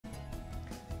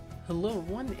Hello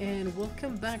everyone and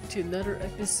welcome back to another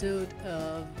episode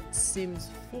of Sims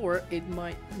 4. It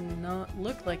might not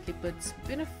look like it, but it's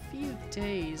been a few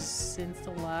days since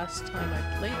the last time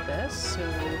I played this, so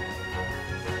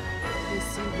let's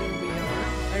see where we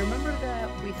are. I remember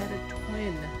that we had a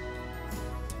twin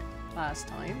last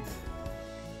time,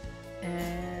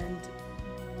 and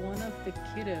one of the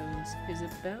kiddos is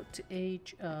about to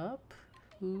age up.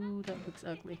 Ooh, that looks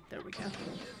ugly. There we go.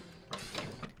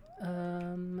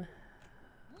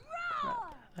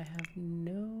 Crap. I have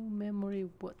no memory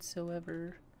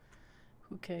whatsoever.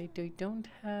 Okay, they don't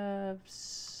have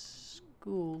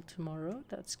school tomorrow.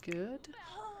 That's good.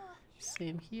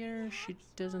 Same here. She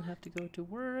doesn't have to go to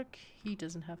work. He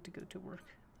doesn't have to go to work.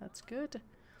 That's good.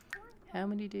 How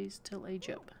many days till age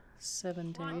up?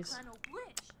 7 days.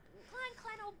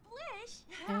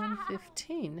 And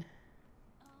 15.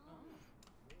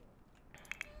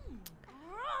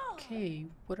 Okay,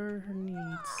 what are her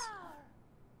needs?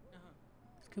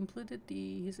 Completed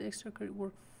his extracurricular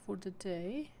work for the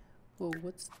day. Whoa,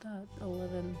 what's that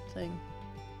 11 thing?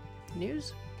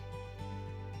 News?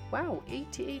 Wow,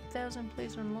 88,000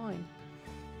 plays online.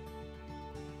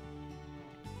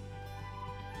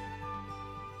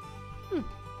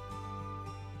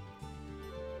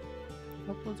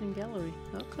 Uploading gallery.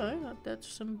 Okay, that's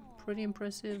some pretty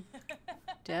impressive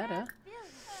data.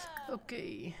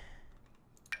 Okay.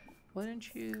 Why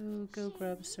don't you go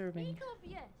grab a serving?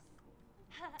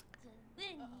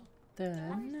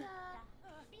 Then,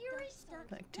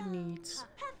 back to needs.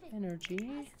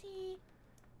 Energy.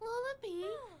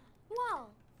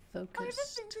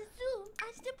 Focused.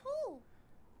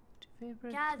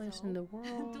 Favorite place in the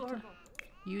world.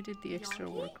 You did the extra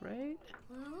work, right?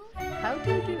 How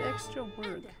do you do extra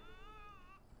work?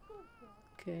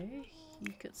 Okay,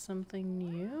 he got something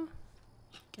new.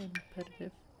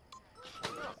 Competitive.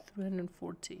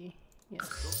 340.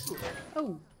 Yes.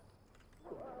 Oh!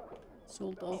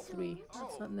 Sold all 3.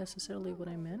 That's not necessarily what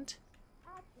I meant.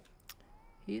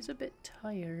 He's a bit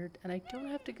tired, and I don't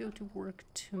have to go to work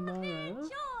tomorrow.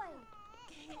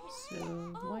 So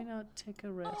why not take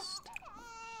a rest?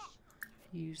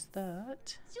 Use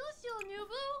that.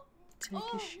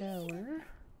 Take a shower.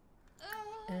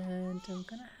 And I'm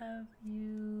gonna have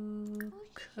you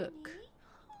cook.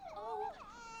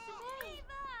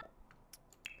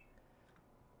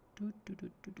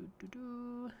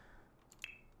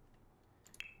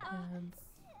 And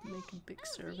make a big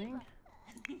serving.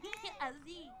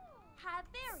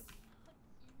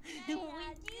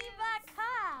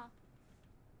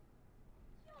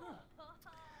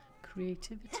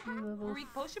 Creativity level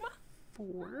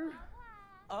 4.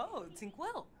 Oh,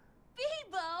 Tinkwell.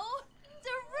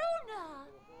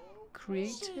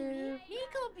 Creative,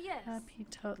 happy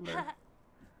toddler.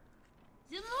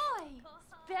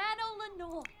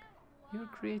 You're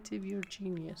creative, you're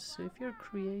genius. So if you're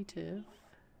creative,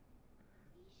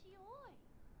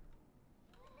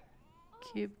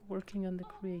 keep working on the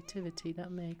creativity.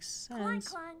 That makes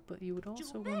sense. But you would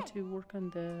also want to work on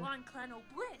the...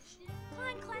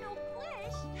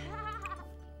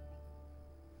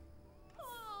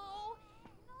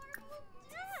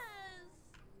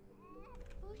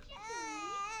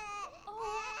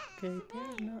 Okay,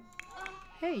 they're not...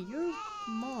 Hey, you're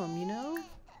mom, you know?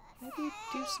 Maybe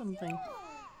do something.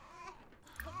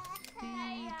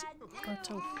 Feed,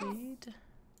 auto feed.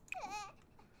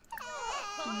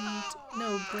 Feed, no,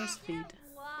 breastfeed.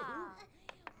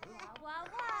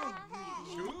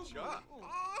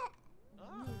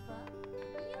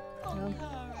 No.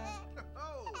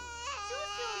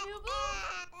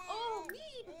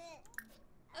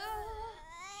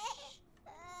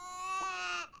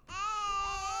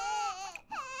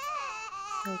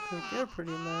 Okay, they're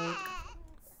pretty loud.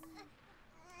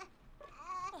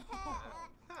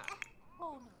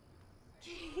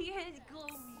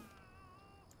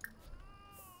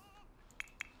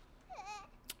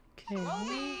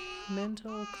 Okay,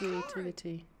 mental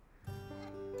creativity.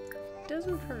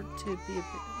 Doesn't hurt to be a bit,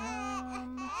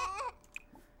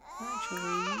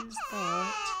 actually use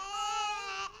that.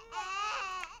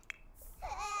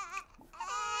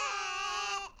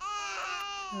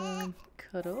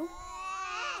 Cuddle.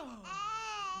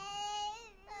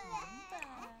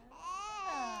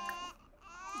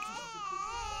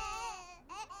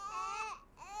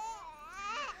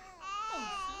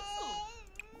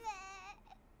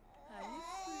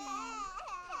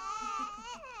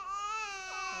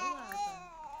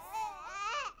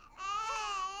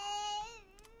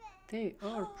 They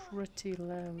are pretty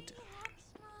loud.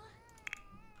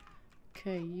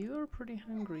 Okay, you're pretty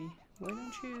hungry. Why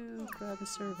don't you grab a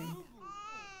serving?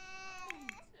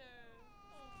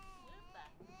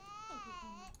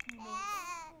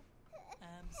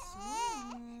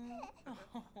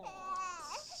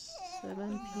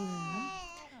 7 p.m.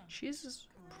 She's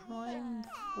primed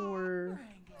for...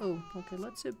 Oh, okay,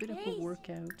 let's do a bit of a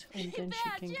workout and then she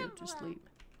can go to sleep.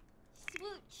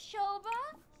 Swoot shoba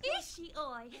ishi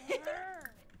oi.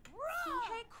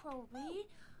 Sihe krobi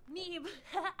nib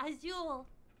azul.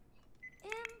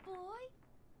 Boy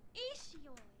ishi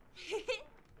oi.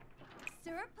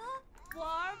 Serpa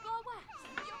warba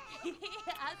west.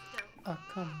 Oh,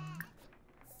 come on.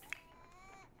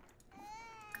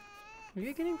 Are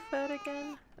you getting fat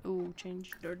again? Oh,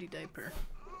 change dirty diaper.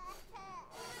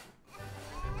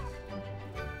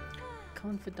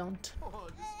 Confidant.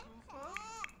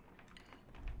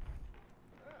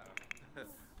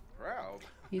 Proud.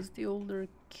 He's the older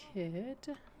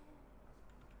kid.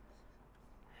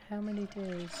 How many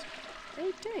days?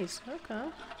 8 days,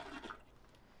 okay.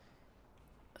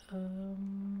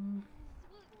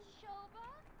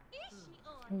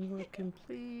 Homework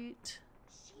complete.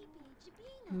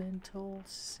 Mental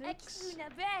 6.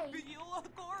 Biola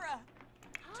Gora.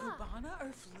 Turbana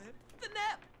or flip the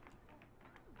nep.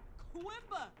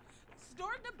 Quimba.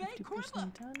 Start the bay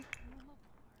 50% done.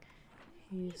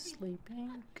 He's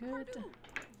sleeping. Good.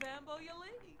 Vambo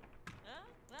Yali.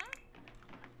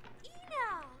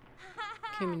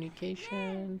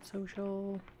 Communication,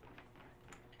 social.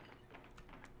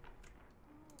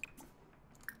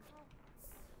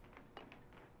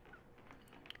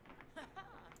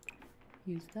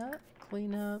 Use that,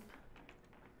 clean up,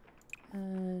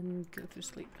 and go to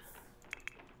sleep.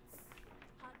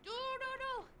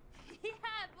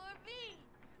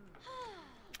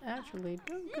 Actually,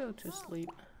 don't go to sleep.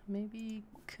 Maybe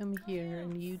come here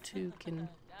and you two can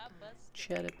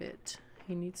chat a bit.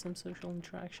 He needs some social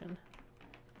interaction.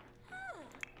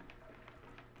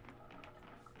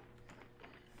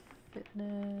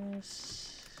 Fitness.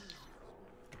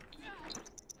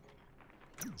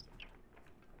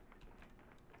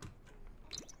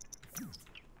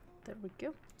 There we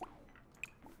go.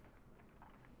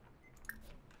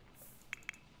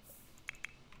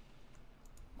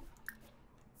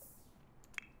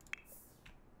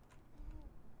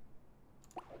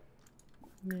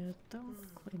 Yeah,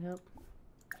 don't clean up.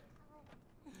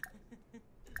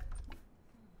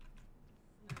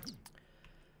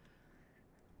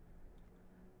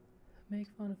 Make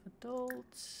fun of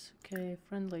adults. Okay,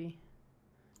 friendly.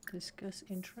 Discuss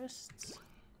interests.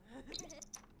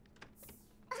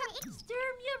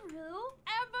 Sturm Yaru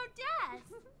Avodas.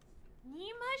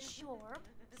 Nima Shorb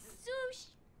Sush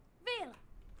Vela.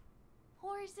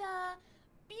 Horza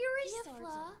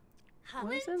Birisla.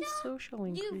 Why isn't social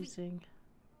increasing?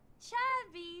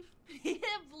 Chavi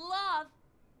Bluff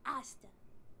Asta.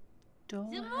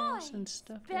 Dollhouse and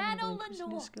stuff animal increasing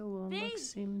the skill on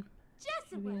Maxim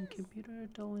TV and computer,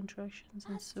 doll interactions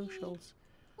and socials.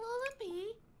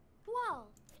 Lullaby 12.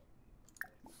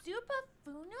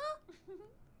 Supafuna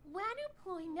Wanu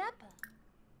Ploinepa.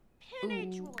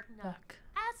 Ooh, back.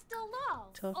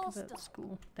 Astalal. Talk about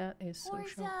school. That is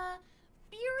social. Horza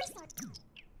Birisla.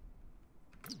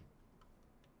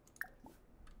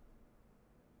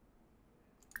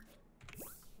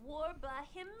 Warba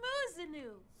Himuzanu.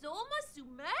 Zoma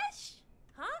Sumesh?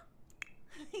 Huh?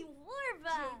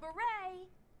 Warba. Jabare.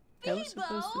 That was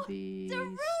supposed to be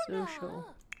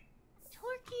social.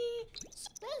 Turkey.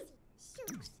 Space.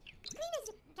 Soups. Venus.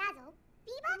 Gazo.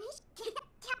 Biba.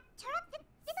 Turk.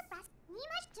 Zipabras.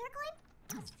 Nimash. Turcoin.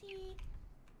 Pussy.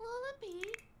 Lullaby.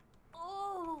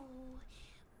 Oh.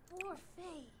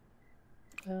 Warfay.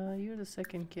 You're the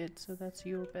second kid, so that's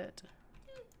your bet.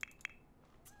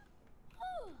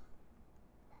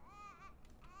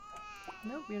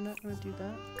 Nope, you're not gonna do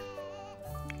that.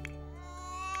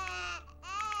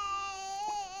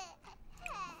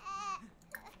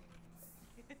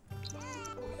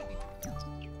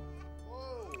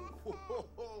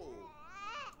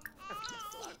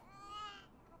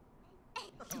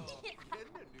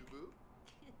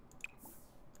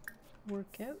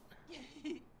 Workout.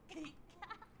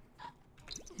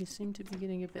 You seem to be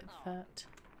getting a bit fat.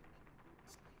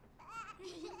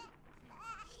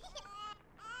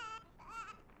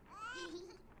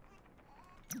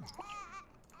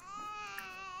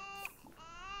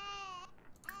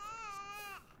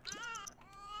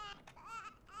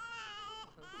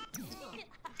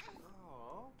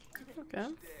 Okay.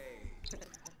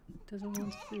 Doesn't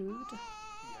want food.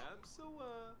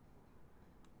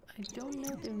 I don't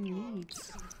know their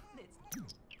needs.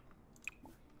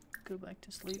 Go back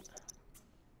to sleep.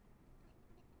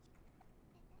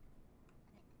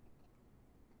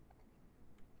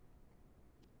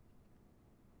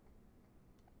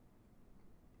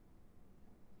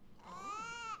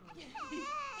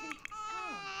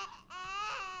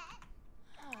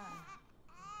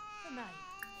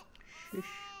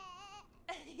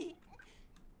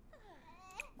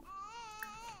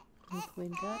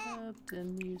 clean that up,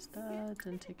 then use that,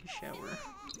 then take a shower.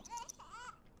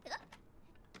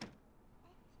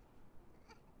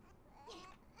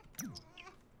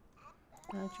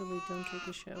 Actually, don't take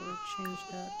a shower. Change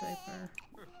that diaper.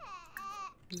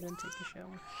 And then take a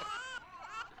shower.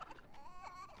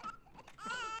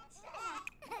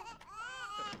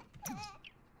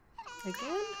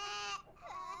 Again?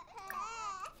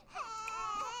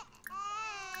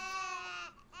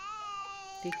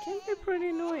 They can be pretty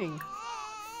annoying.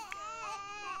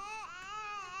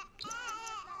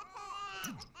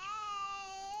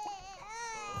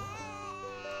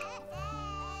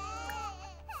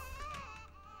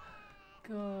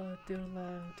 God, they're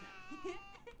loud.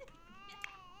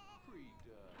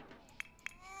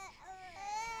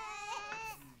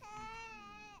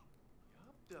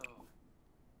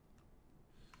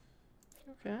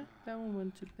 Okay, that one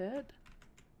went to bed.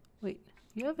 Wait,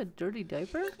 you have a dirty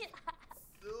diaper?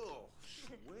 Oh,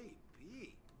 sweet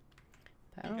pea.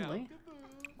 Apparently.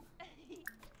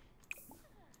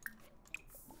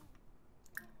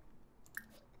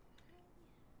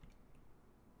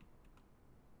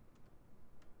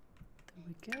 There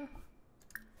we go.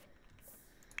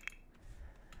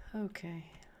 Okay.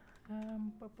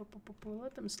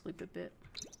 Let them sleep a bit.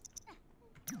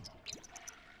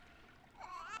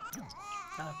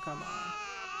 Oh, come on.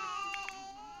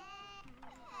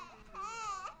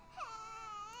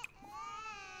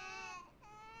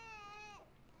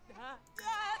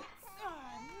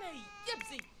 Nee,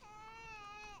 Gypsy.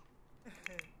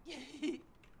 Okay.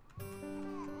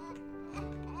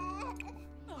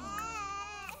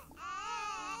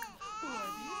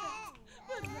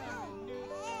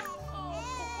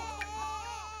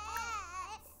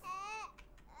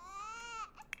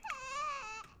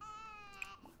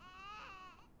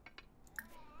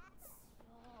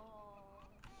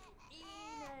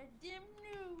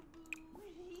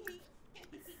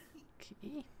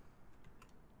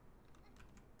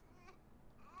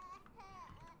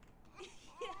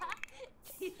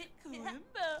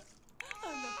 Kalimba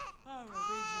on the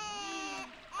original.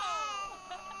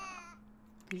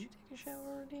 Did you take a shower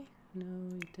already? No,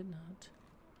 you did not.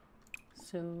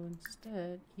 So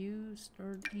instead, you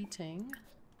start eating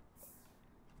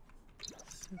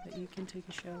so that you can take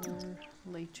a shower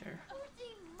later.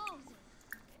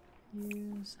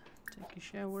 Use, take a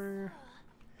shower.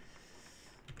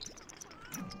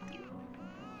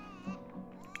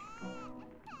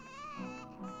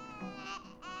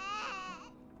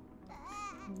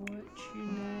 What you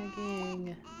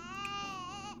nagging?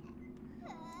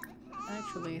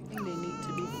 Actually, I think they need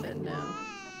to be fed now.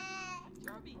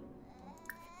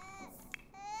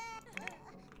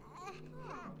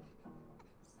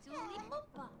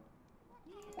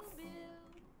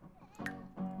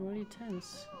 Already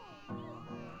tense.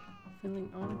 Feeling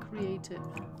uncreative.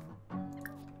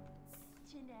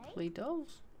 Play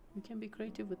dolls. We can be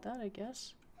creative with that, I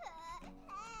guess.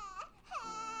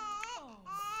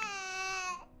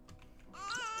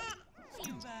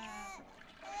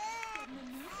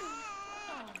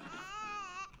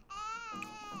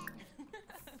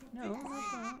 No, not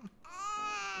that.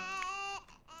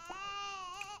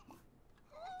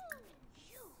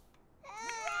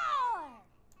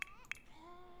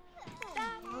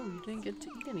 Oh, you didn't get to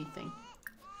eat anything.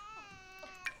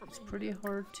 It's pretty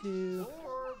hard to...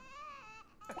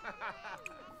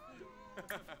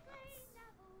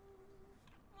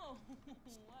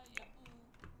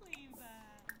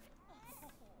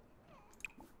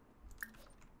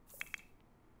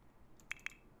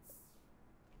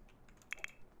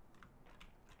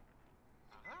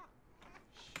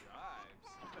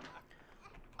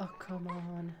 Oh, come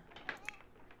on.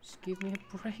 Just give me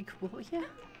a break, will ya?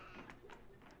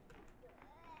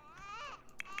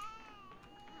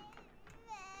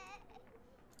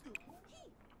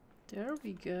 There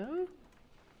we go.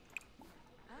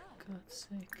 God's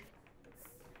sake.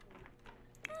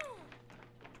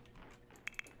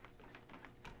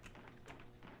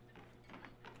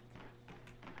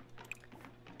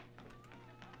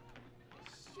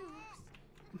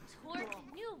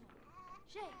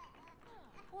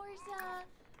 Corsair,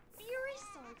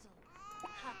 BarraCuda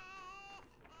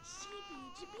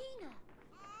HDD,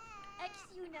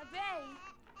 Exuna Bay,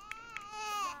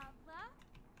 Lava,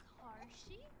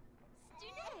 Karshi,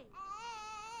 Stune,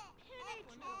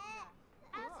 Penetrona,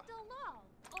 Astalal,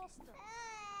 Ulster,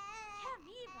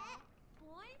 Kamiva,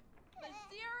 Point,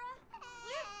 Mazira,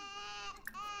 Lippy.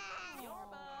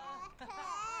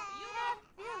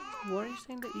 What are you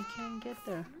saying that you can't get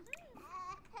there?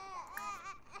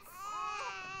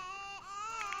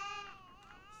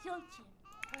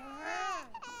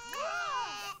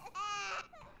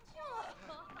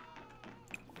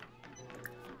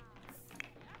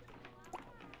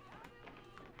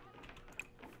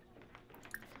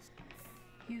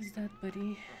 Use that,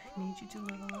 buddy. I need you to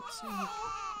level up soon. For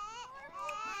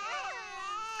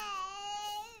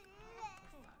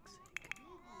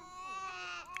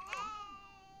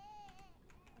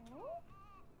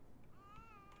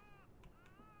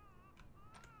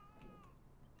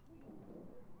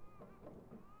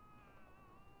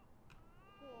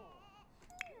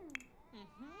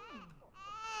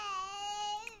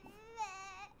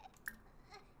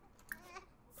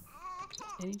fuck's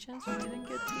sake. Any chance we didn't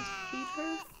get to feed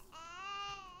her?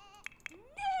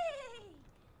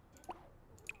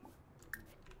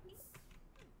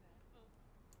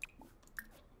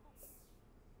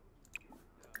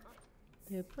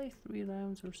 Yeah, play 3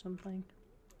 rounds or something.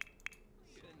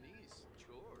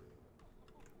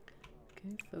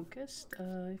 Okay, focused.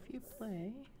 If you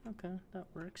play, okay, that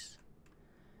works.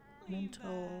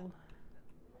 Mental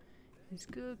is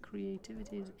good.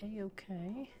 Creativity is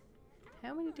a-okay.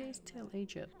 How many days till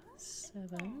age up?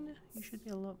 7. You should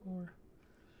be a lot more.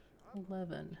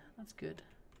 11. That's good.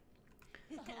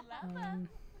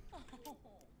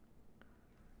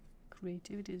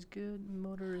 Creativity is good.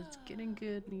 Motor is getting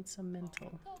good. Needs some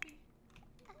mental.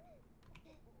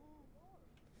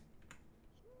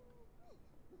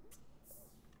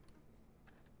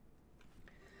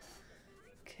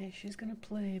 Okay, she's gonna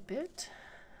play a bit.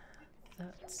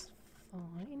 That's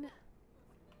fine.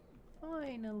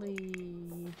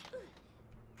 Finally.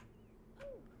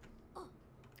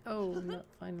 Oh, not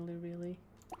finally, really.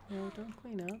 No, don't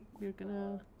clean up. You're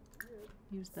gonna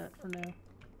use that for now.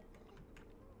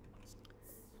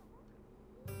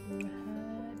 You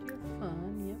had your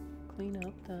fun. Yep, clean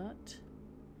up that.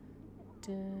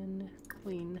 Then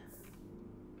clean.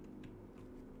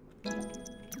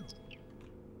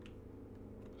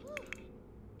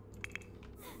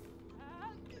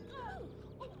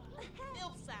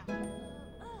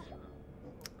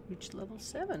 Reached level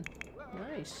 7.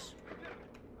 Nice.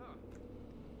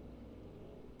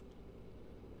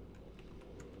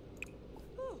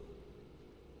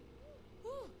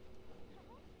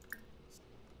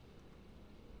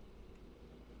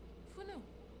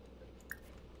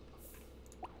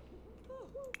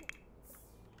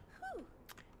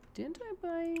 Didn't I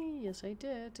buy? Yes, I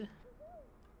did.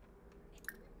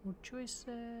 More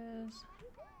choices.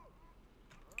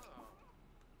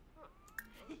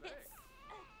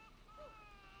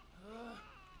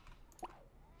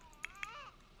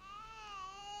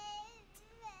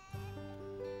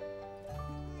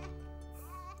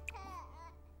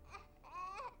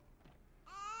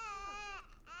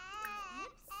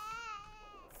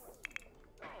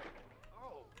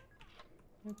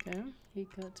 Okay, he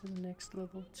got to the next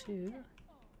level too.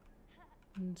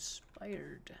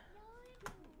 Inspired.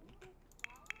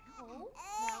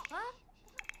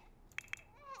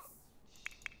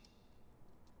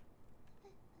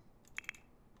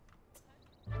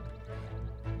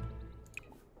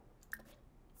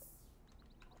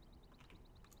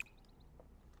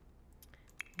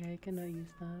 Yeah, I cannot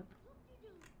use that.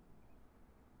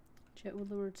 Jet with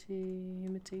liberty,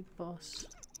 imitate boss.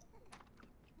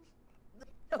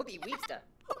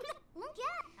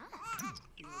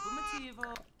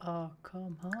 Oh,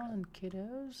 come on,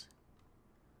 kiddos.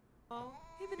 Are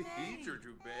you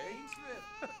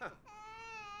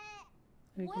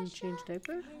going to change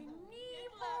diaper?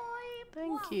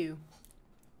 Thank you.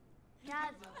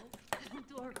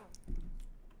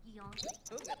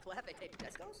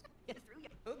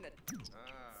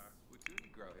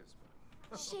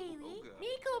 Shaylee,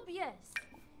 Nico Bies.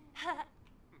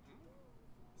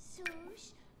 Sush,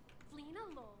 Flina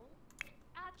Lol,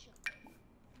 Acho.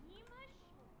 Nima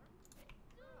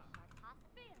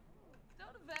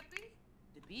Dodavepi,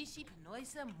 de bishi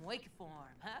panoisa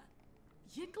moikform, huh?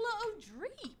 Yikla o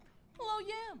dreep. Lo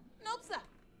yam, nopsa.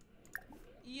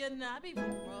 Yanabi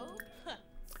bro.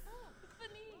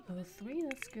 Level 3,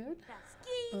 that's good.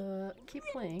 Keep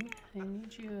playing. I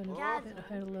need you at a bit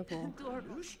higher level.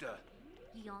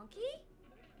 Yonki?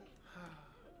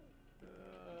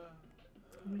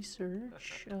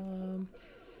 Research.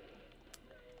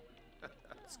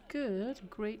 It's good.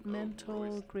 Great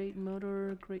mental, great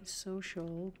motor, great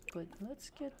social. But let's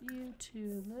get you to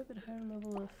a little bit higher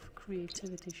level of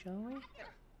creativity, shall we?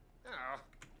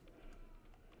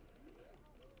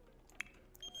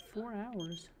 4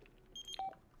 hours.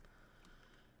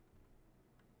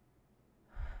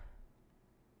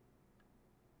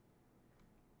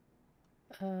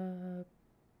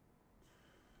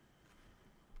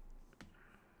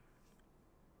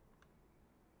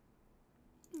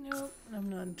 Nope, I'm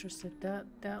not interested.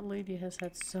 That lady has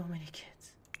had so many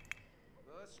kids.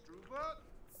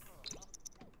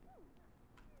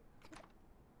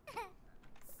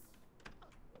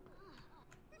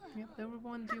 Yep,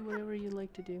 Everyone do whatever you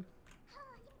like to do.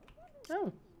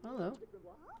 Oh, hello.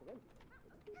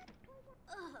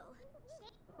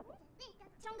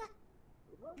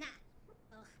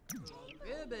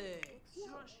 Baby.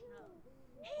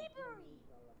 Hey, Burry.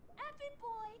 Effie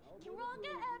boy,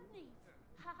 Kiranga Ebony.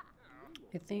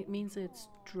 I think it means it's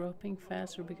dropping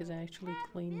faster because I actually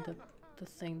cleaned up the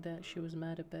thing that she was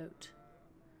mad about.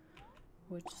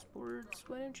 Which sports,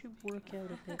 why don't you work out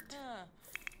a bit?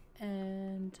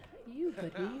 And you,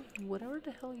 buddy, whatever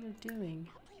the hell you're doing,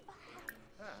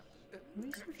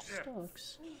 research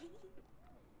stocks.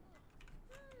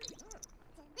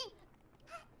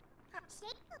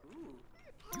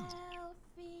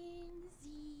 Elfin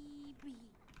ZB.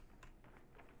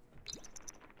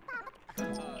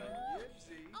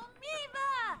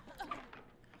 Amoeba!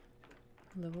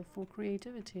 Level 4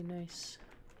 creativity, nice.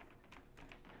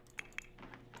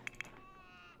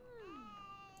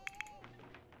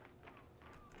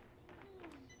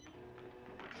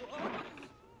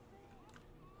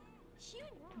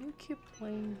 You keep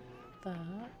playing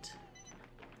that.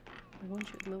 I want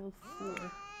you at level 4.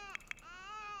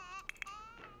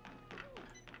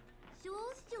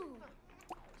 Susu.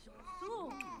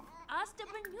 Asta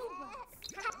Benuba.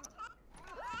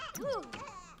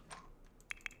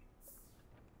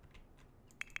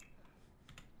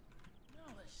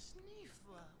 Nala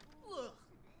Sneefa. Ugh.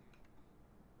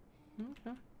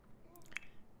 Okay.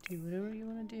 Do whatever you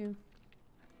want to do.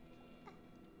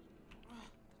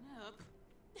 Nope.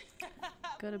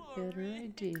 Got a better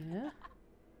idea.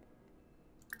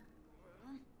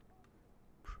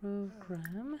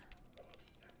 Program.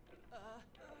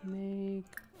 Make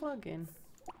plugin.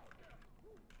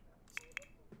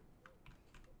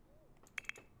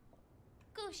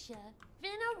 Gusha.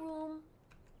 Vina room.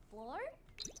 Floor?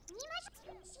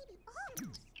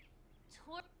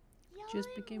 Just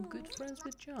became good friends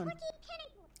with John.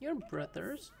 You're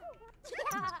brothers.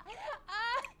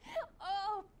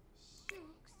 Oh,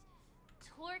 shooks.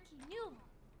 Torky new.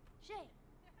 Jay.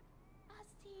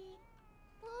 Asti.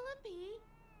 Lullaby.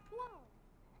 Whoa.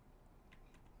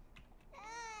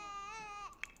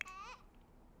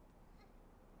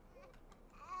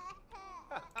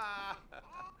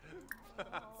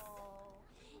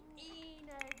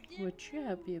 What you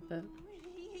happy about?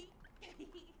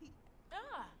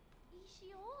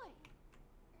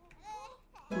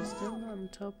 He's still not on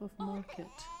top of market.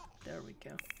 There we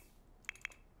go.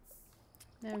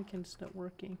 Now we can start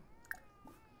working.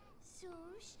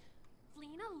 Sush,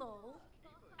 Flina Low,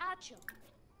 Acho,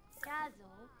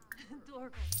 Dazzle,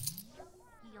 Dorgo,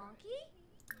 Yonki,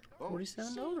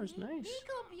 $47, nice.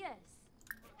 Nico Bies.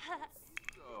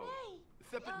 Oh, Hey,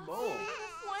 Thepid Mo.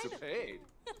 It's paid.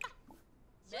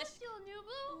 Sushil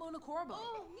Nubu, Mona Corbo.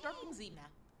 Oh, Darking Zina.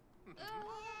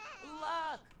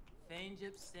 Ulak.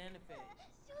 Fanjip Santa Fe.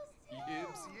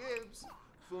 Yibs, yibs.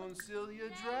 Funcilia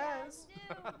Draz.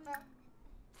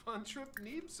 Fun trip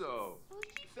Neepso.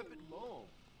 Thepid Mo.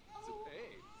 It's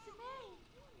paid.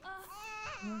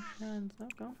 More shines,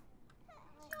 okay.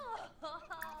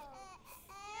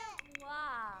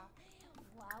 Wow.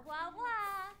 Wow, wow,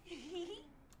 wow.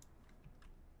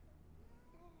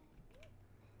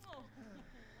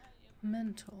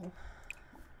 Mental.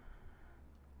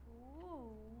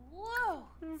 Ooh, whoa.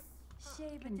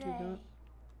 Shave a Can do day. that.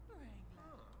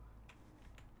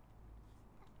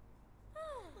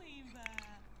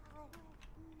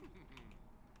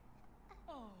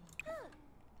 Oh.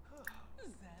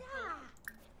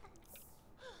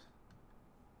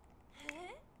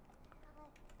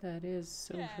 That is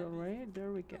social, right?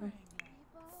 There we go.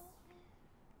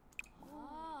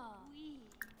 Oh, oui.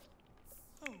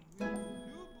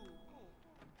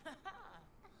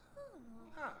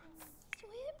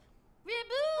 Swip.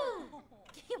 Riboo.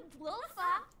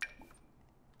 Blofa.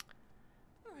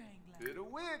 Bit of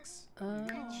Wix.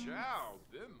 Chow.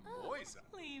 Them moisa.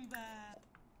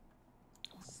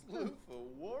 Sloofa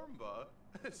Warmba.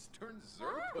 Stern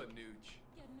Zerpa Nooch.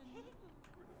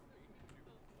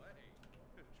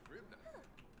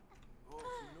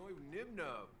 Oh, Noi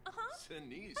Nibnub.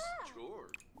 Sinise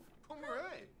Chord.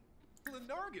 Pomeray.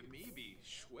 Lenarga Meebe.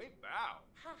 Shwe Bow.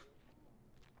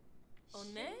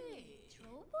 One.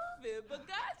 Choba?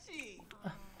 Vibagachi.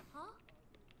 Huh?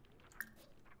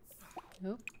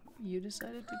 Nope. You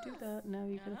decided to do that. Now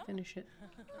you gotta finish it.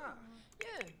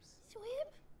 Yibs.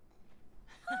 Swip?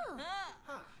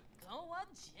 Go on,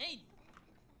 Jane.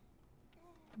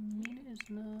 Mina is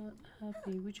not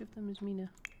happy. Which of them is Mina?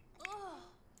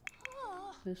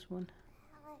 This one.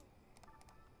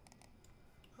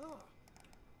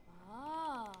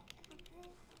 Ah.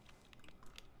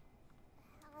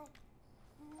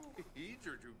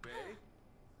 Eager to bay.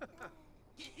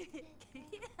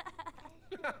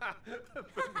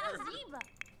 Aziba.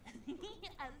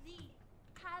 Azi.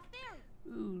 Hafer.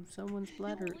 Ooh, someone's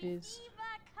bladder is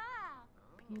EVGA.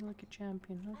 pee like a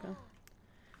champion. Okay.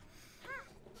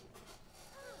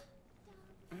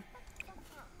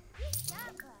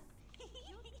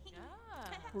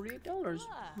 Yeah. $48.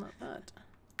 Not bad.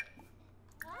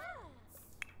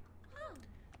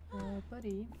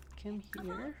 Buddy, come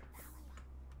here.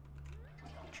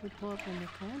 Chop up on the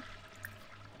can.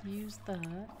 Use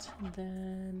that, and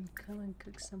then come and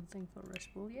cook something for us,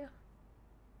 will ya?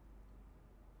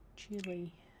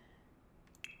 Chili.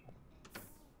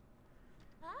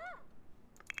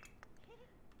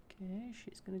 Okay,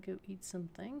 she's gonna go eat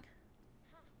something.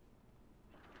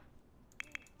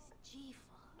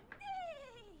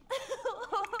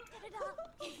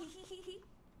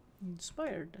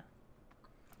 Inspired.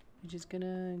 Which is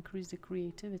gonna increase the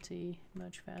creativity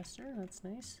much faster. That's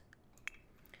nice.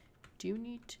 Do you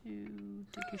need to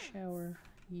take a shower?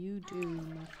 You do,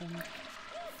 my friend.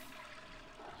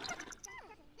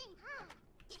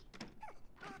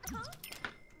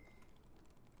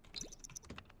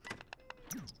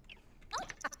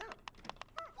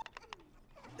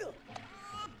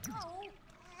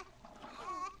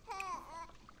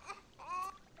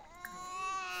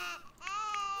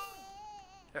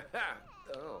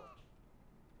 Oh.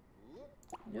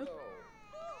 Nope.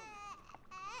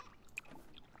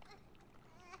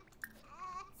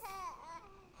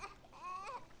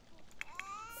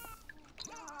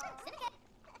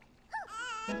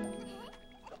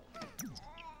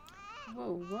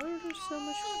 Whoa, why is there so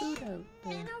much food out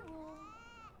there?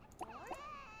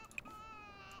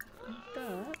 Eat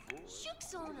that.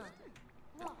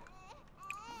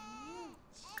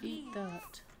 Eat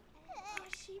that.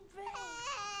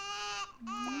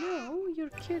 No, your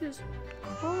kid is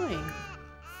crying.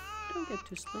 Don't get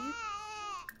to sleep.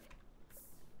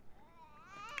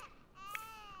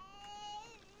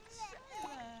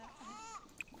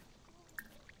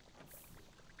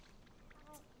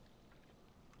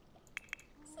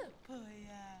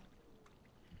 Sapoya.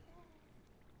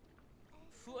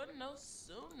 For no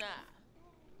sooner.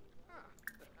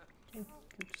 Okay,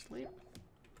 go to sleep.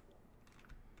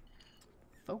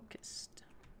 Focused.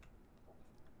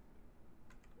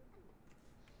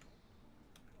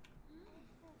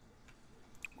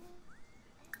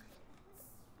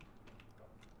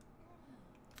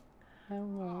 How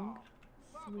long?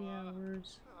 3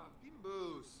 hours.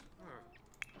 Bimboos.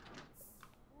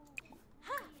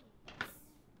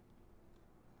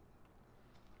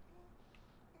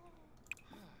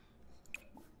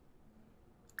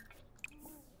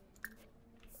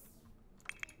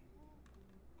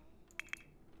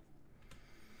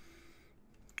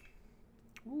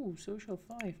 Ooh, social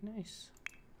 5, nice.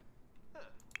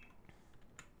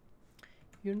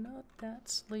 You're not that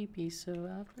sleepy, so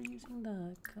after using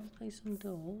that, come play some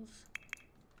dolls.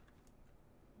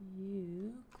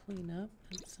 You clean up.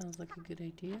 That sounds like a good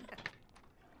idea.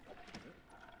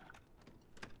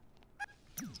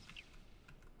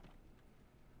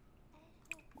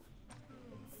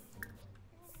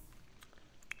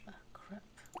 Ah, crap.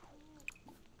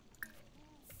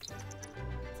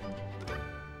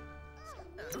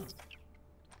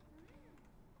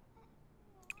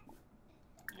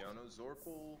 Yano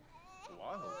Zorpal,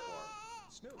 Waho Farm,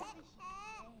 Snoop,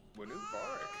 Wanu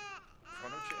Barak,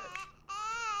 Chrono Chech.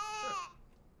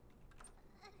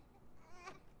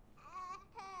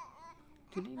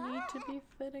 Did he need to be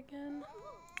fed again?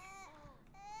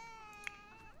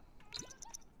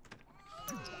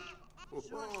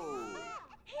 Whoa!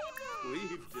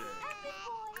 Leave day.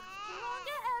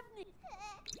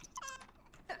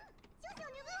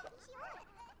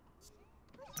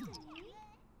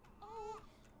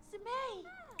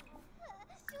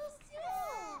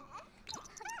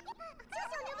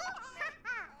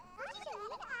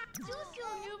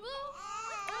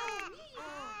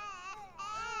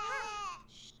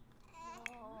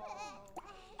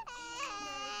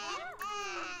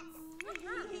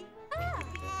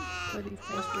 Buddy,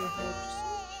 thanks for your help.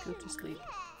 Just go to sleep.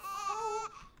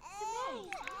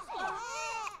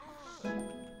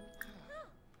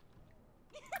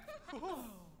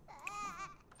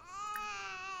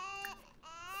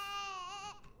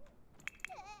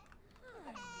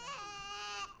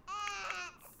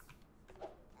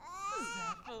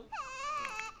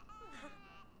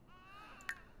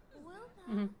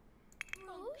 Mm-hmm.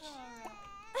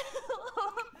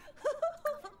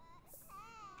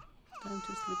 Time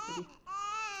to sleep, buddy.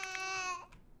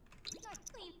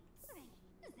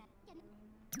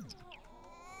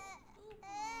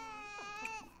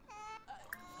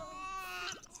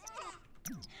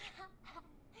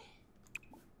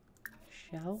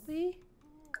 Shall we?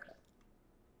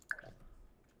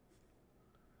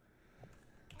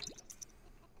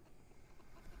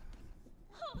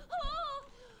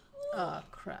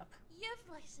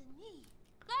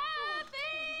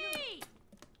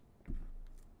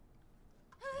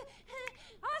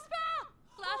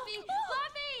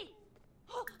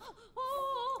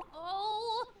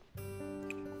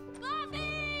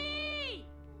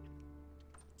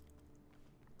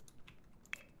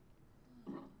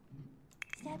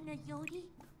 na Yodi.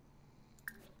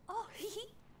 Oh,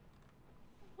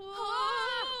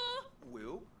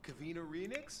 Will, Kavina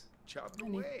Renix, chop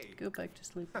Honey, away. go back to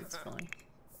sleep. It's fine.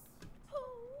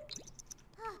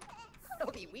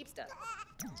 Obi Weepster.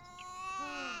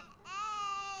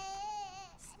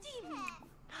 Stevie.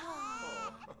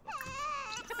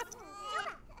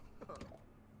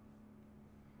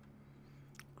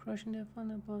 Crushing the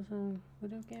fun of both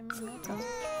video game and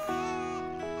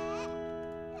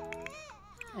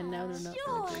and now they're not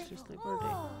going to sleep, are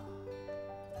they?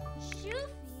 Shufi.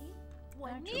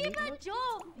 Actually, Waniba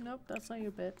Job. Nope, that's not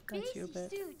your bed. That's your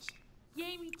bed.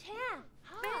 Yami Tam.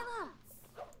 Bella.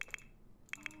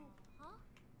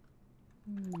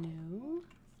 No.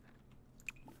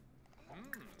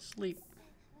 Sleep.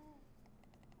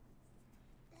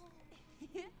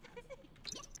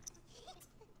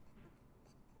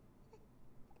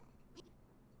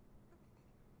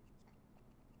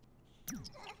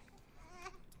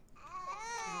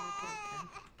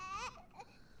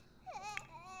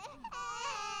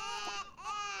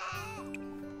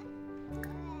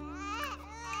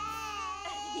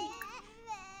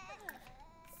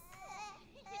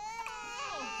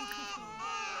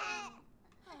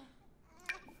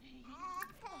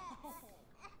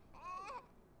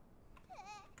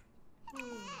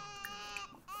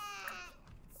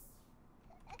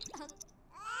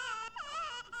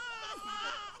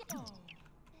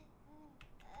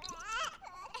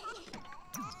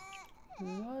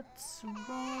 What's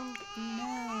wrong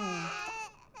now?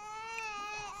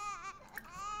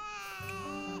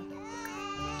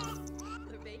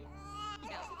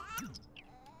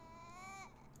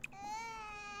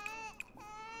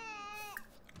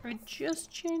 I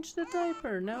just changed the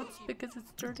diaper. Now it's because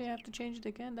it's dirty. I have to change it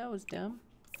again. That was dumb.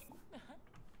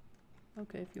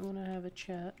 Okay, if you want to have a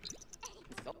chat.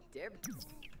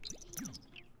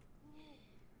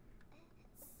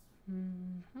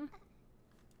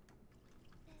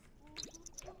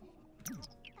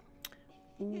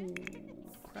 Ooh,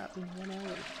 crap, in 1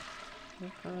 hour.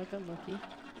 Okay, I got lucky.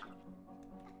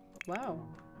 Wow,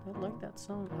 I like that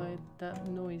song. That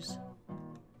noise.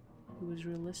 It was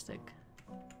realistic.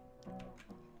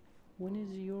 When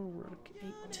is your work?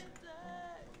 8.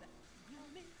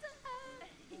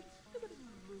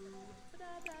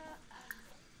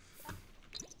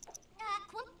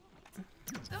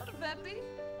 Soda Peppy.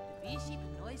 Bishi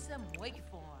Penoisa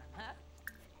Moikiform, huh?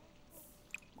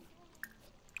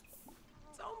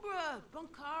 Sombra,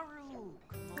 Bankaru,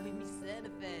 Kamoli Mi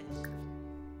Senefesh.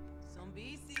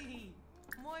 Sombisi,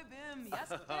 Moi Bim,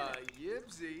 Yaspera.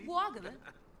 Yibsy. Wagana,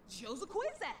 Joseph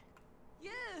Quizak.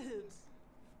 Yibs.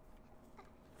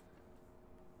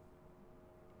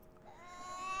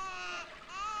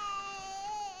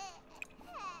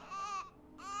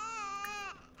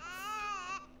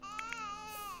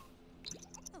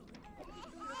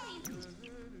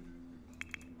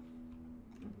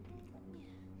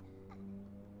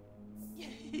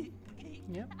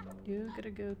 Yep, you gotta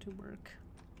go to work.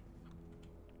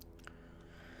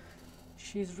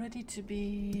 She's ready to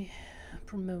be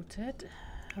promoted.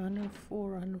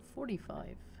 104,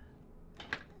 145.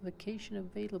 Vacation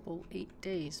available 8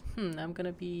 days. I'm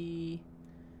gonna be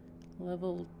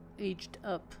aged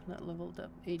up, not leveled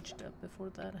up, aged up before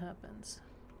that happens.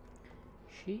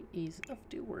 She is off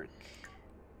to work.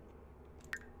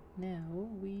 Now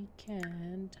we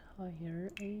can hire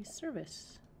a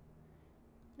service.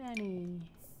 Nanny.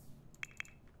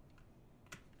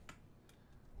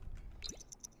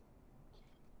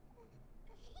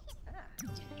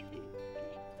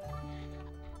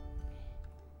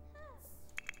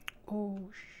 Oh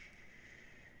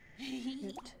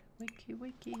shit. Wiki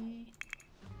wiki.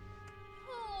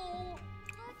 Oh,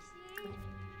 Lexi.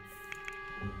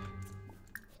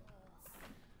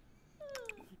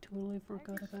 I totally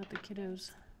forgot about the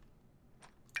kiddos.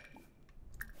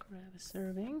 Grab a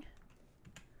serving.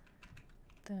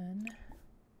 Then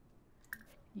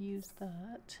use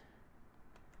that.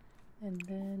 And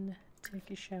then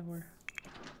take a shower.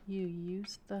 You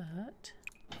use that.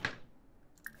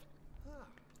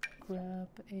 Grab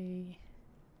a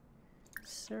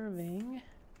serving.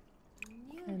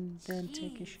 And then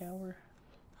take a shower.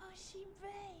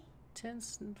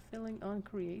 Tense and filling on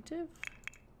creative.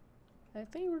 I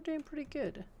think we're doing pretty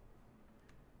good.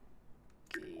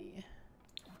 Okay.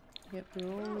 Yep,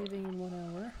 they're all leaving in 1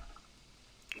 hour.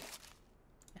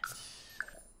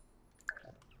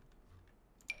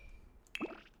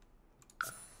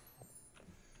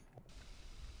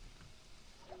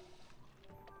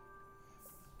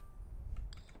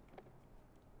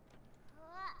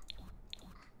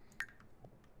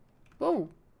 Whoa!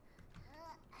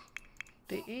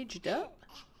 They aged up?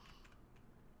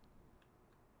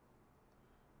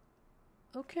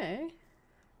 Okay.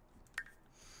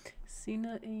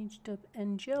 Cena aged up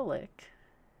angelic.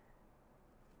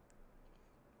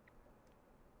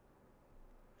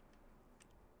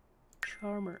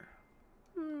 Charmer.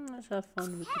 Let's have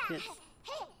fun with the kids.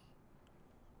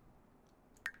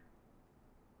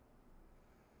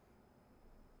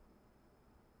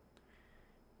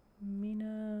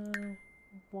 Mina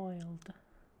Wild.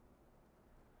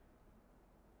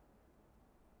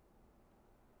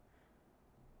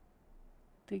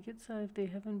 They get outside if they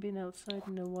haven't been outside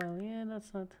in a while. Yeah,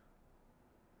 that's not.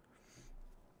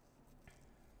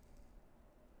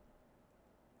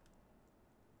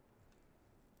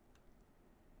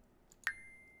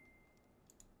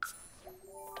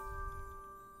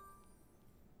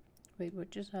 Wait,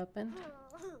 what just happened?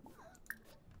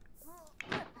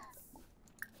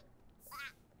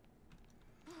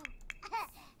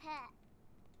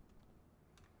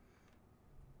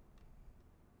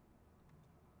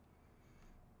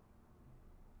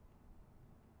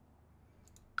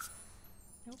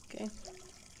 Okay.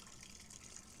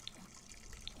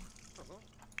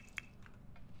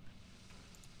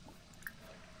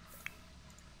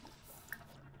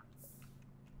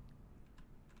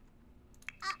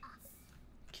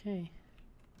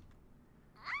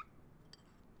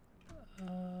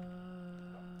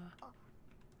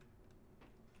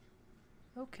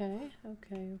 Okay.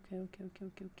 Okay.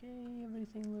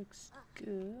 Everything looks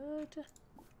good.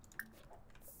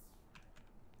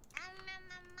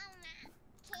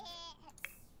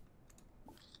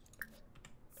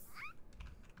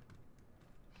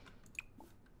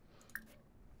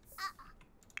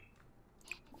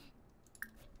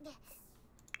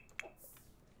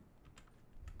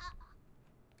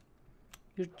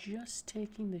 You're just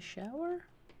taking the shower?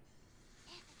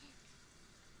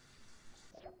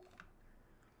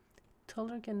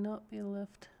 Taller cannot be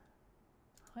left.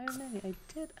 Higher nanny. I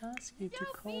did ask you to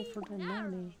call for the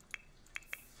nanny.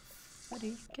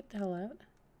 Buddy, get the hell out.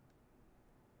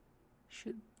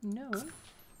 Should no.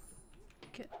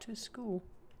 Get to school.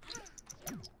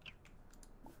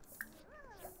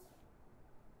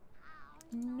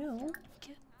 No,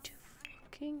 get to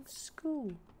fucking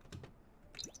school.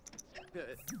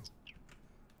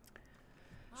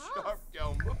 Sharp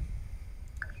Gelma.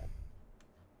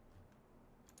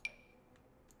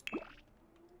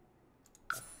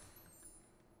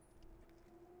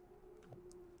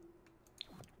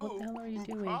 What the hell are you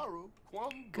doing?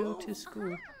 Go to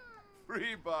school.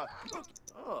 Reba.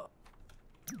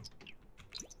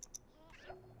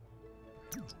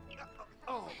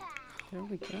 There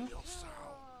we go.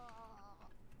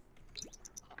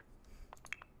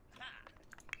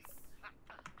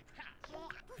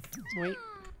 Wait.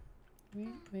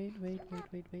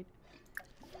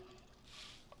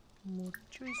 More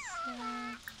choices.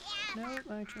 No,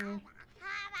 actually.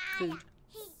 Food.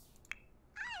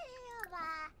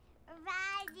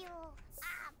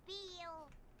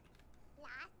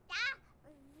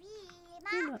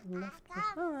 You're not left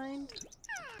behind.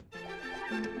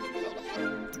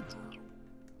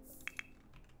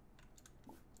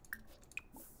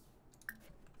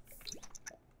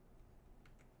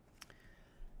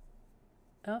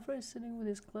 Alfred is sitting with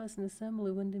his class in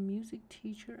assembly when the music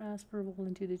teacher asks for a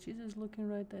volunteer. The teacher is looking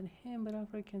right at him, but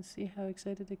Alfred can see how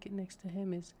excited the kid next to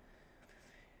him is.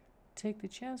 Take the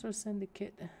chance or send the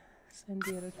kid. Send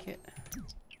the other kid.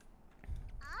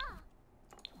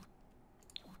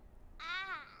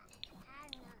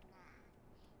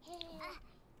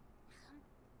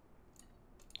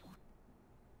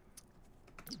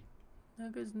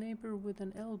 Naga's neighbor with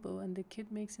an elbow, and the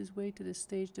kid makes his way to the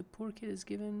stage. The poor kid is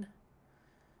given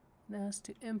and asked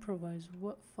to improvise.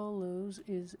 What follows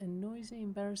is a noisy,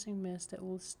 embarrassing mess that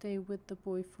will stay with the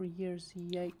boy for years.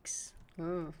 Yikes.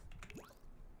 Ugh.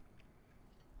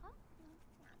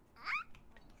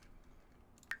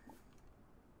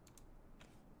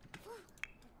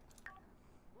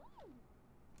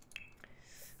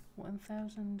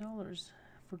 $1,000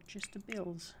 for just the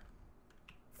bills.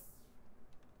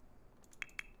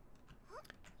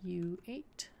 You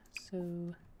ate,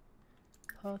 so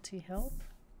party help.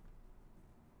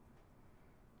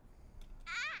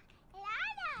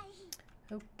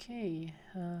 Okay,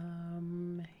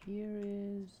 here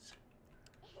is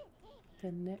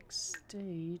the next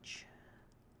stage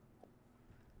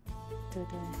that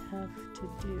I have to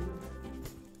do.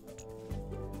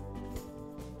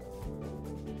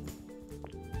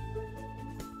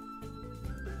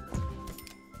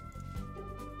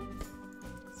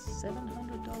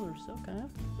 $700, okay.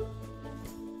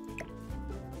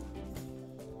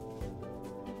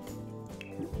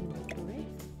 Inventory.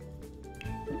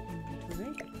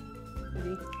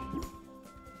 Ready.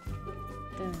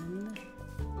 Then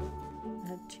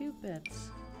beds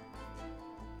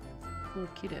for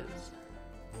kiddos.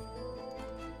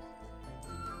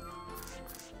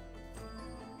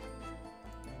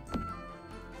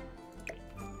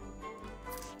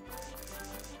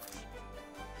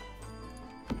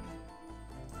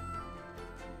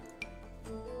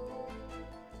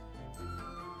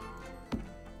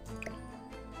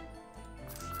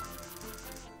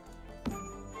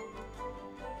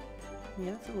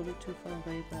 Yeah, it's a little bit too far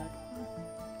away, but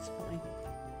it's fine.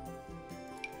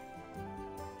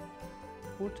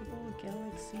 Portable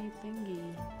galaxy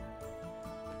thingy.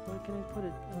 Where can I put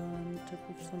it? On top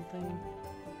of something.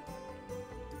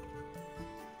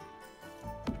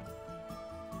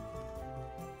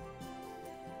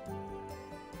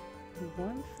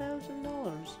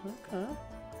 $1,000. Okay.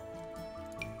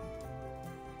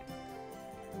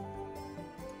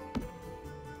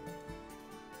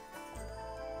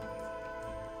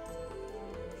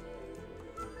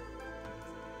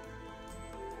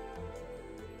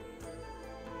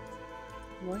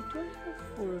 Why do I have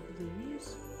 4 of these?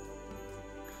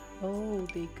 Oh,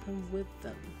 they come with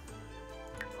them.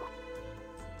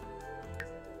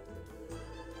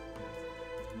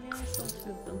 Yeah, I sold 2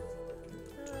 of them.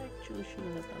 I actually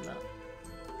shouldn't have done that.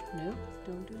 Nope,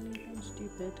 don't do anything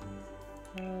stupid.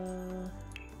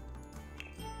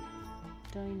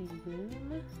 Dining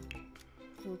room,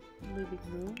 or living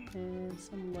room, and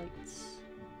some lights.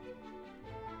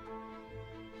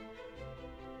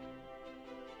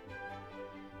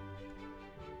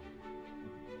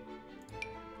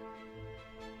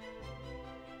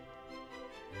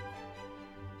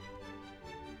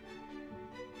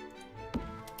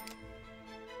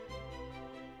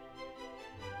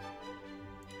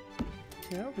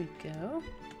 There we go.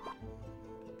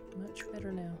 Much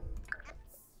better now.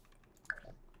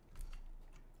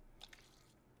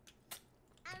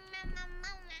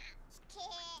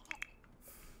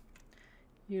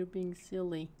 You're being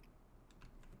silly. You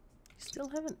still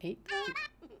haven't ate that?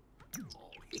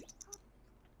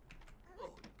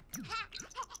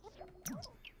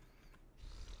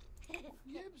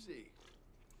 Yibsy.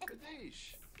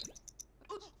 Kadesh.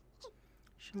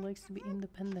 She likes to be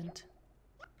independent.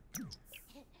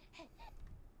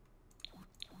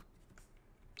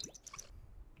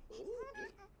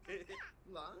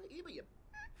 La, Ibe,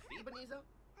 Fibaniza,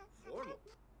 formal.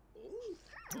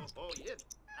 Oh, yeah.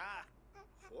 Ah,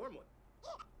 formal.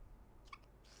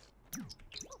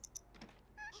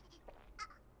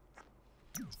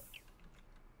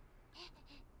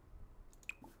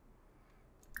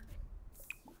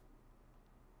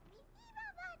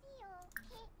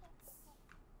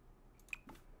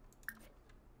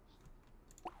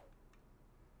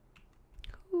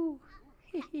 Ooh,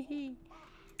 hehehe.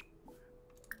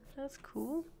 That's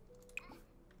cool.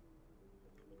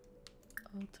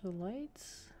 Auto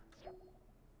lights.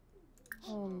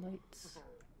 All lights.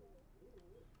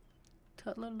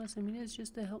 Toddlerless. I mean, it's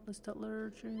just a helpless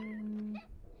toddler.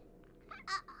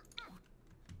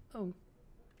 Oh,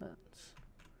 that's.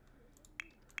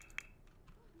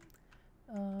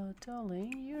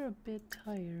 Darling, you're a bit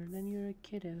tired and you're a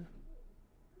kiddo.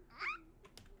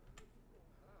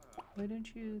 Why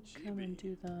don't you come and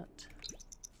do that?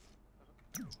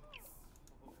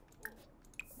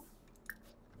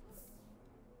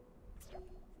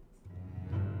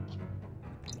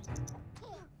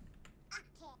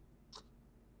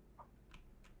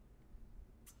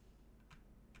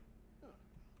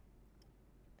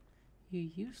 You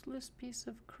useless piece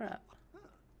of crap.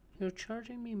 You're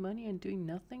charging me money and doing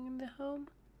nothing in the home?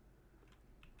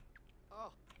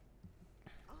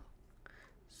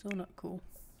 So not cool.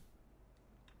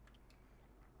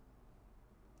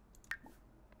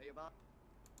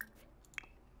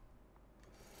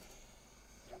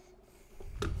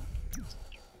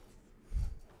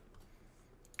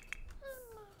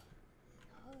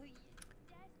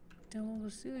 Done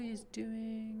what Vasily is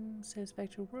doing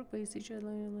satisfactory work, but he's each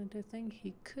other to think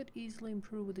he could easily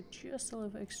improve with just a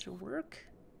little extra work.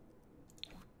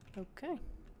 Okay.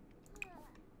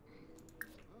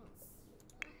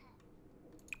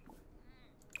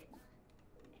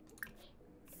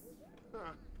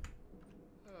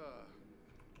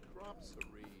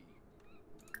 Cropsery.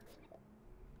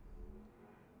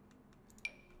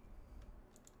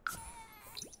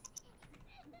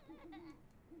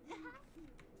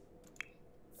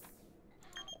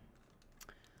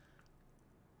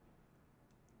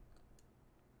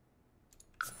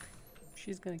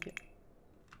 She's gonna get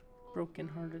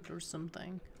broken-hearted or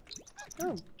something.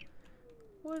 Oh,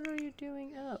 what are you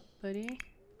doing up, buddy?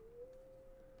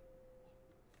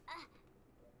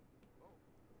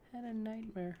 Had a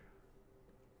nightmare.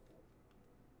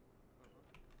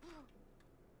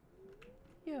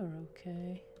 You're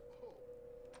okay.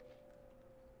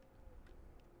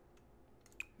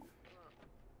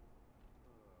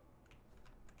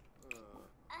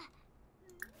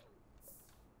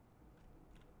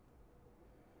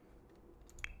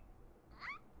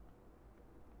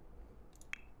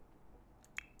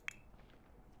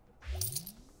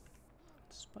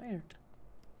 Inspired.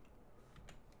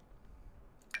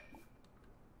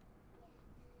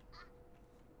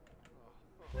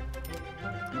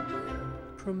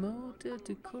 Promoted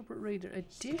to corporate raider.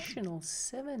 Additional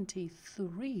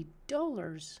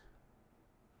 $73.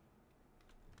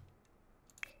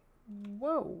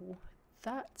 Whoa,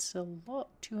 that's a lot.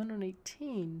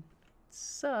 218.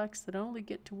 Sucks that I only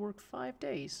get to work 5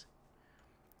 days.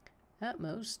 At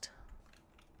most.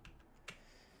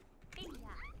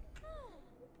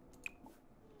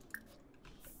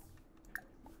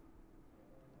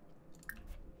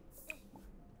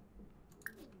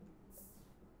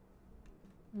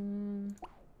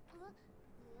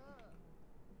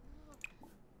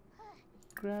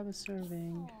 Grab a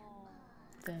serving,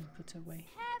 then put away.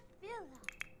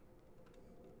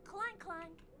 Klein Klein,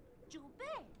 Jube.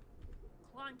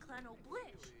 Klein Klein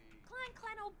Oblish. Klein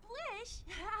Klein Oblish.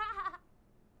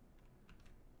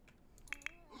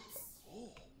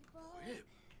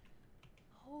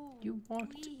 You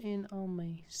walked in on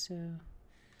me, so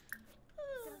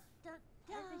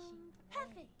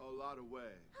A lot of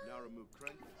way. Now remove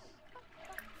crankers.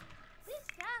 This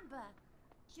samba.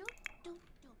 You do.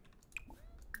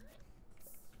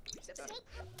 Step, step.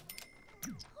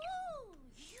 Oh,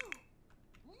 you.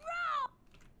 Raw.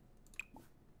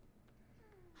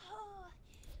 Oh,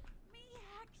 me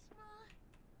Haxma.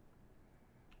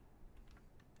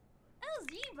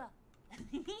 Elziba.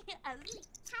 Ali.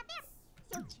 Taber.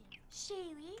 Sochi.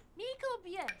 Shaylee. Nico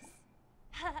Bies.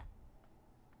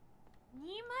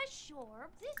 Nima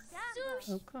Shorb. This samba.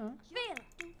 okay. Vela.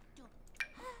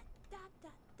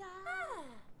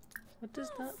 What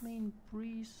does that mean?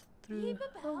 Breeze through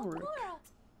homework.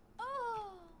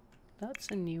 Oh. That's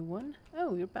a new one.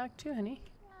 Oh, you're back too, honey.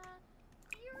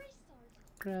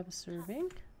 Grab a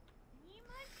serving.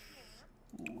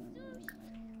 Ooh,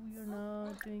 you're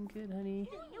not doing good, honey.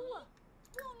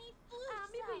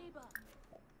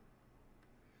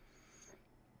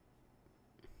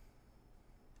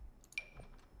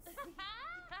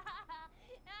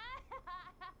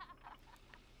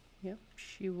 Yep,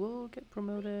 she will get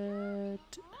promoted.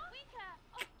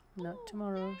 Not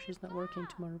tomorrow. She's not working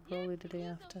tomorrow. Probably the day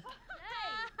after.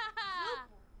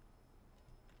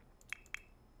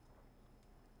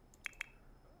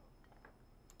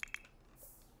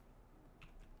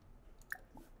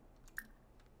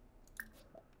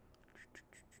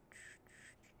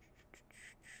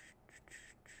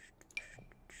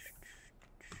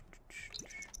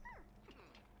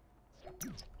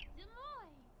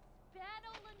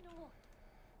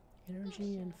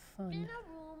 Energy and fun.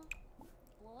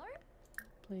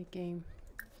 Play a game.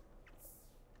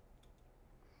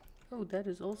 Oh, that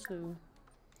is also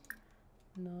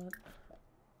not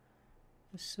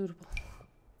as suitable.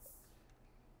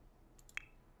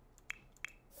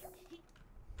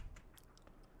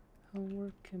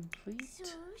 Homework complete.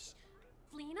 Sush,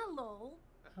 Flina Low,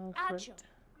 Alfred. Acho,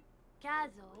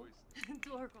 Gazo,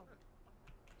 Dorgo,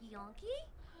 Yonki,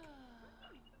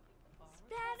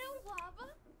 Spano Waba,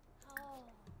 oh,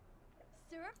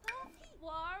 Serpa,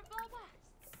 Warba West,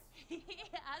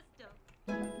 Asto,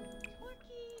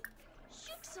 Torky,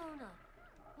 Shuksona,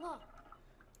 Lo,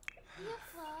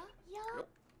 Yafla, Yap,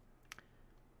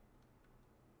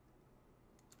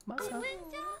 Masa.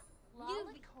 Linda,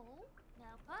 Luvico,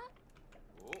 Napa,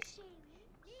 Oh. Shaylee,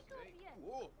 Nico Bien.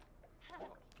 Whoa.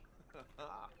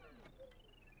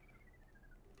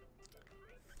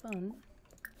 Fun.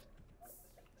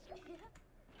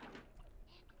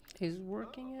 Is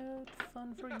working out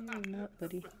fun for you or not,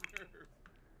 buddy?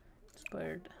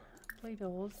 Inspired. Play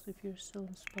dolls if you're still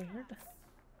inspired.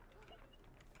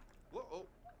 Whoa.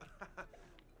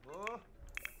 Oh.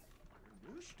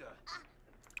 Mushta.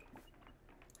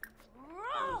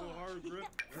 Roar! Hard grip.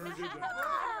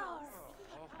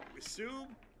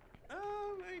 Assume?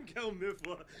 Engel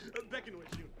Mifla. Beckin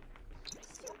with you.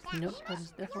 Nope, that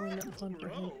is definitely not fun for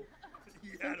him.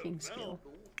 Thinking skill.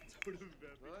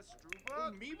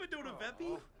 Miba Dona Vepi,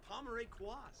 Pomeray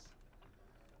Quas.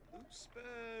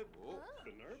 Oopspeb,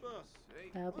 Benerba.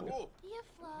 Babble.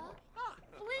 Yafla,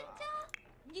 Flinta,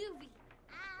 Nuvi,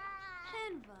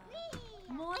 Henva,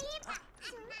 Moita.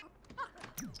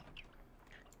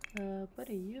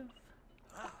 Buddy, you've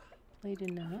played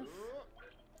enough.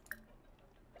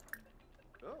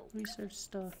 Oh. Research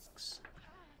stocks.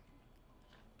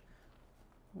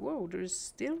 Whoa, there's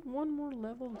still one more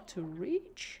level to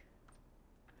reach?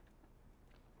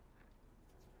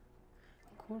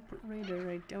 Corporate Raider,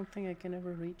 I don't think I can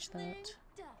ever reach that.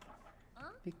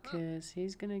 Because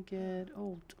he's gonna get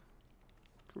old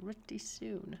pretty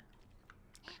soon.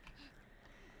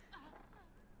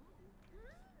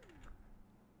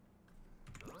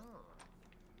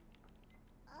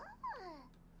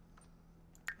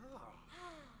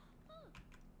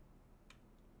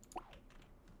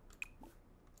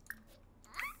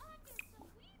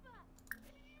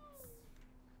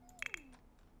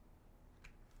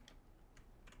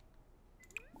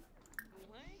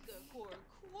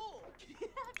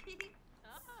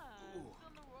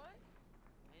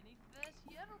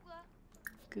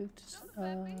 Good.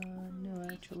 No,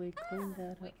 actually, clean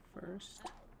that up first.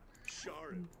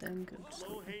 And then go to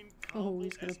sleep. Oh,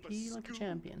 he's gonna pee like a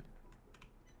champion.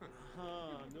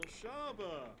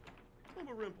 Nilshaba.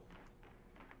 Tomarimple.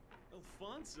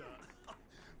 Alfonso.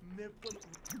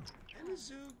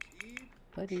 Enizuki.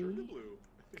 Buddy,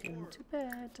 go to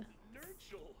bed.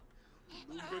 Nurchel.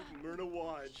 Ludwig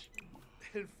Myrna-Waj.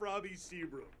 And Frobby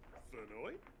Seabrook.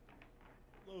 Fenoy.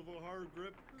 Lovahar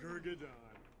Grip Gurgadon.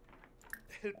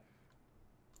 And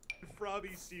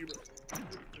Frobby Seabrook.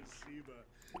 Siba.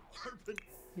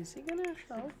 Is he gonna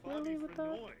help really with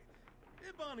that?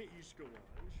 Ibana Ishkawanj.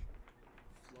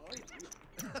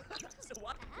 So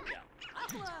what?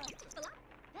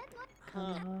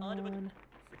 Come on.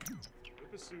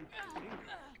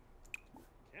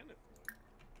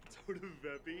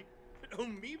 Dodavepi.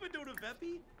 Omiba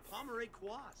Dodavepi? Pomeray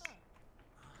Kwas.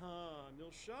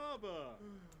 Nilshaba.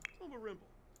 Tomarimple.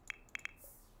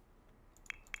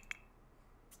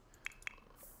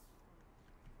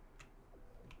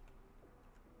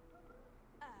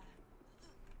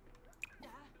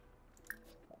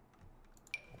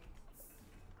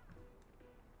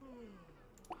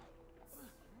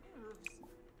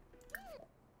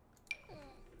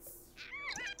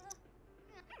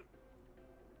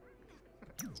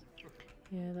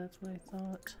 Yeah, that's what I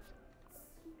thought.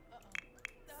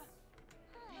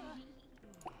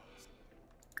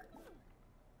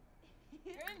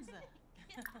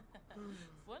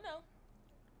 Bueno.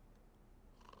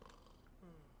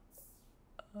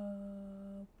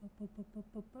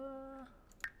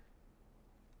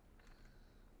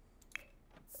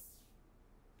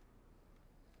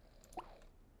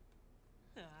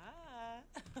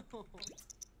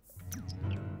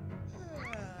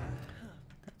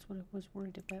 That's what I was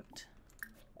worried about.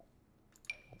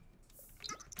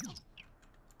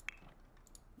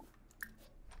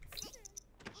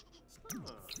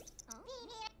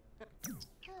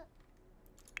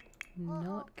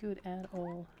 Not good at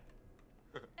all.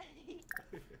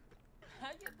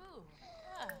 How you boo?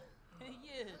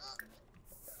 Yes.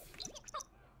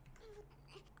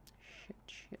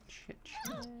 Shit.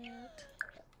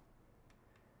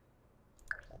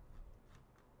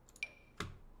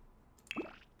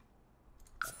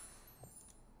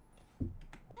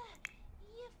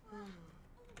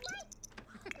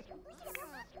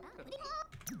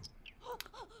 Oh,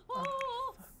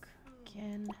 fuck.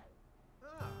 Again.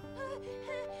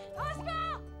 Come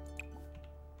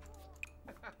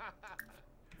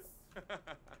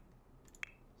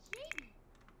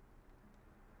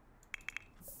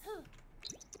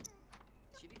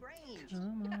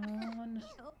on.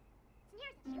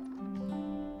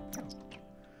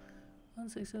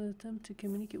 Unsuccessful attempt to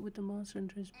communicate with the monster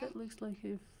under his bed. Looks like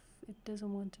if it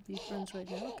doesn't want to be friends right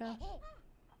now. Okay.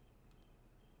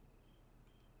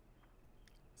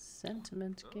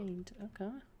 Sentiment gained.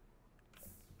 Okay.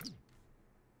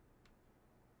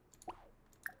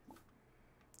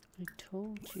 I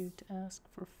told you to ask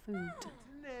for food.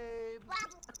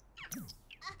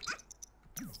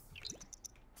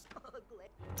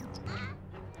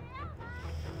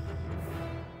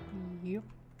 Yep,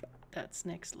 that's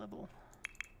next level.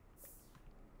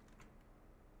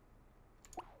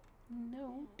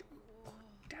 No, don't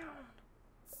put down.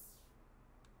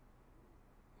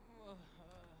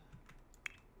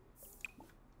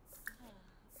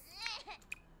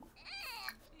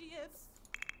 Yes.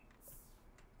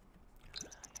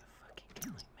 You're fucking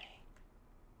killing me.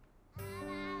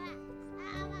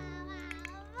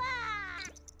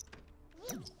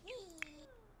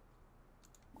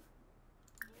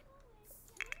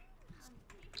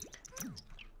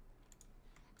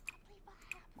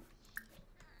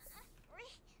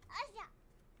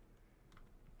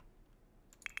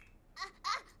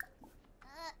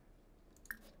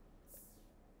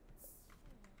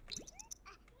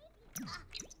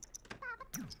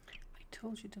 I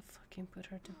told you to fucking put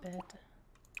her to bed.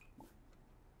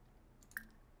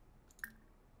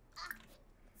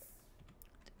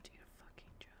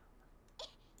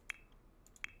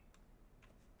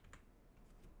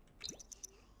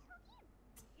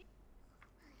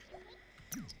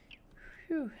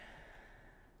 Whew.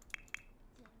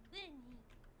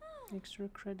 Extra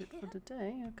credit for the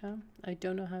day, okay. I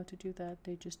don't know how to do that,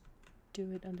 they just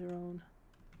do it on their own.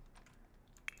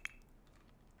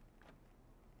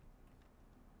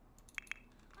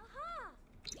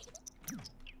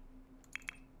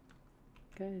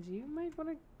 Guys, you might want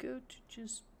to go to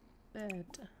just bed.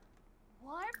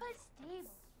 Warp stable.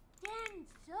 Then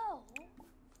so.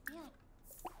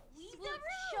 Leave the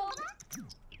room.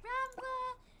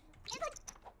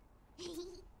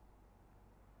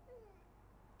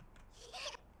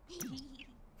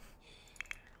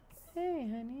 Hey,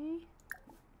 honey.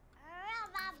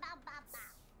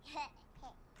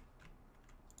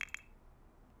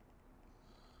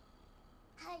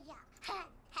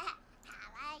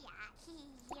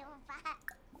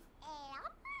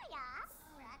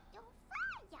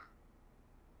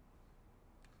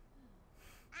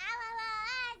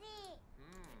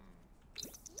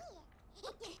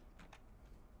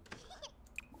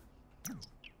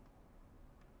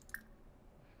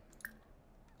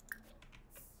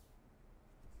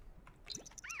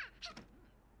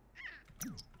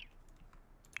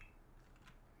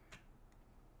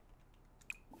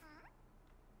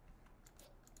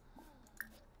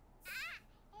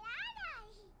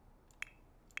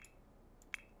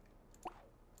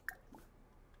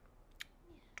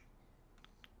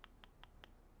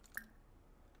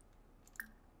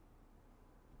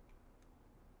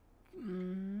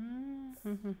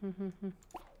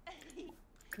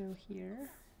 Go here.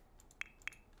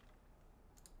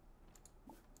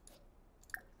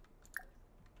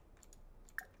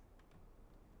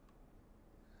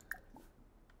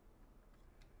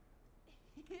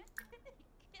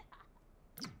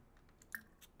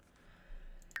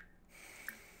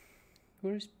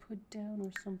 Where's put down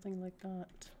or something like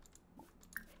that?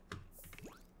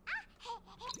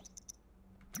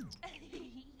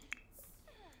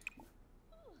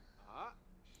 Ah,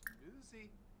 schmoozy.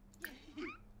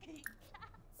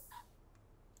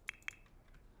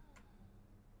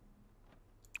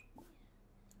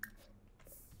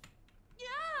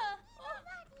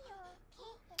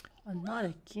 Oh, not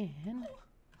again.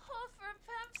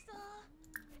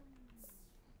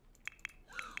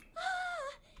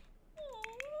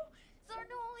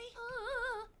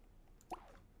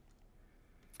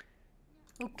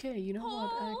 Okay, you know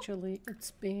what, actually,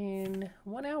 it's been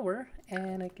 1 hour,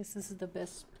 and I guess this is the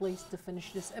best place to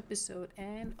finish this episode,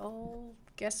 and I'll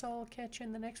catch you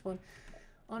in the next one.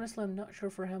 Honestly, I'm not sure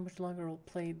for how much longer I'll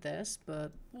play this,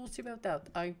 but we'll see about that.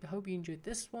 I hope you enjoyed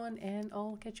this one, and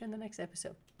I'll catch you in the next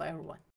episode. Bye, everyone.